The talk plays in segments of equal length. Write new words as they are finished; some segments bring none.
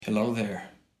Hello there.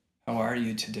 How are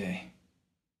you today?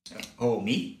 Oh,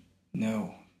 me?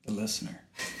 No, the listener.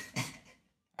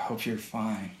 I hope you're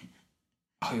fine.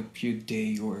 I hope your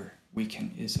day or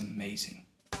weekend is amazing.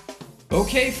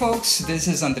 Okay, folks, this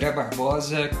is André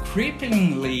Barbosa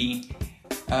creepingly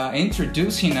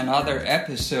introducing another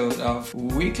episode of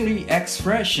Weekly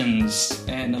Expressions.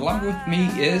 And along with me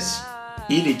is...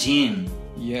 Billie Jean.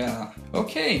 Yeah.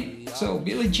 Okay, so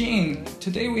Billie Jean,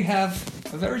 today we have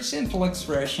a very simple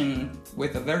expression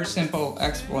with a very simple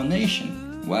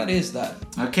explanation. What is that?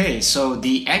 Okay, so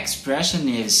the expression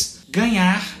is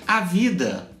ganhar a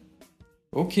vida.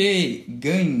 Okay,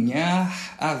 ganhar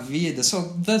a vida.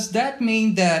 So does that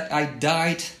mean that I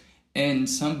died and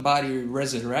somebody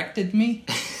resurrected me?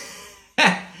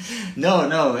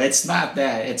 No, it's not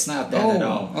that. It's not that at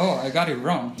all. Oh, I got it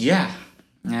wrong. Yeah.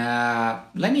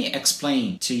 Let me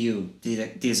explain to you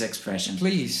this expression.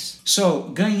 Please.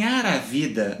 So, ganhar a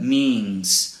vida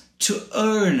means to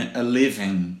earn a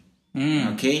living.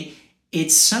 Okay?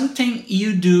 It's something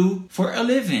you do for a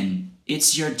living.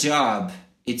 It's your job.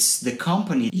 It's the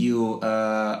company you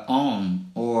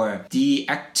own or the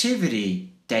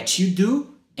activity that you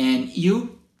do and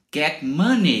you get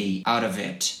money out of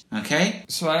it. Okay?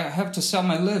 So I have to sell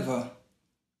my liver.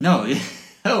 No.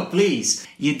 Oh, please.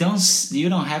 You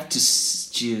don't have to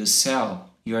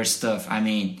sell your stuff. I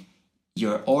mean,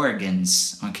 your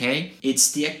organs, okay?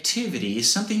 It's the activity. It's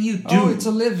something you do. Oh, it's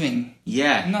a living.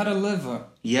 Yeah. Not a liver.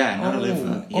 Yeah, not a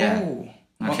liver. Yeah. Oh.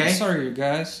 Okay. I'm sorry, you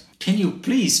guys. Can you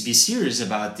please be serious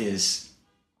about this?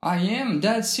 I am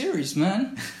dead serious,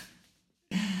 man.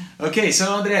 Okay, so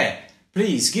André,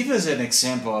 please give us an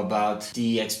example about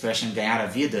the expression ganhar a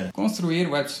vida. Construir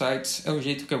websites é o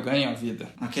jeito que eu ganho a vida.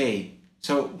 Okay,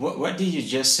 so what did you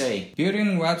just say?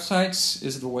 Building websites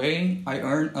is the way I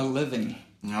earn a living.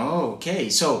 Oh, okay,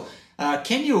 so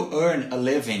can you earn a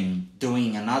living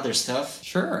doing another stuff?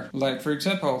 Sure. Like, for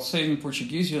example, I'll say in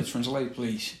Portuguese, you'll translate,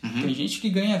 please. Tem gente que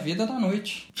ganha a vida da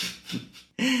noite.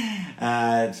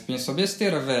 Pensou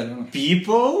besteira, velho.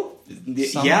 People?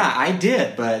 Yeah, I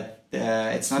did, but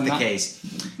it's not the case.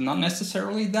 Not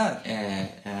necessarily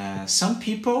that. Some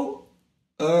people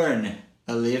earn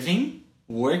a living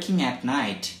working at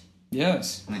night.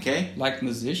 Yes. Okay? Like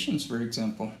musicians, for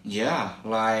example. Yeah,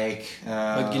 like...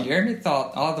 But Guilherme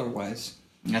thought otherwise.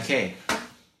 Okay.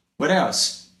 What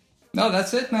else? No,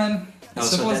 that's it, man. As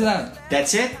simple as that.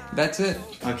 That's it? That's it.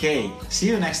 Okay. See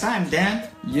you next time, Dan.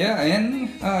 Yeah, and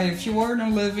if you earn a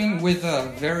living with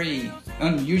a very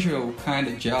unusual kind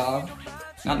of job,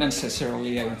 not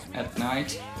necessarily at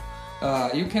night,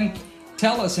 you can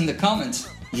tell us in the comments.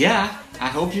 Yeah, I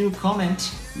hope you comment.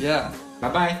 Yeah.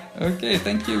 Bye-bye. Okay,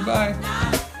 thank you. Bye.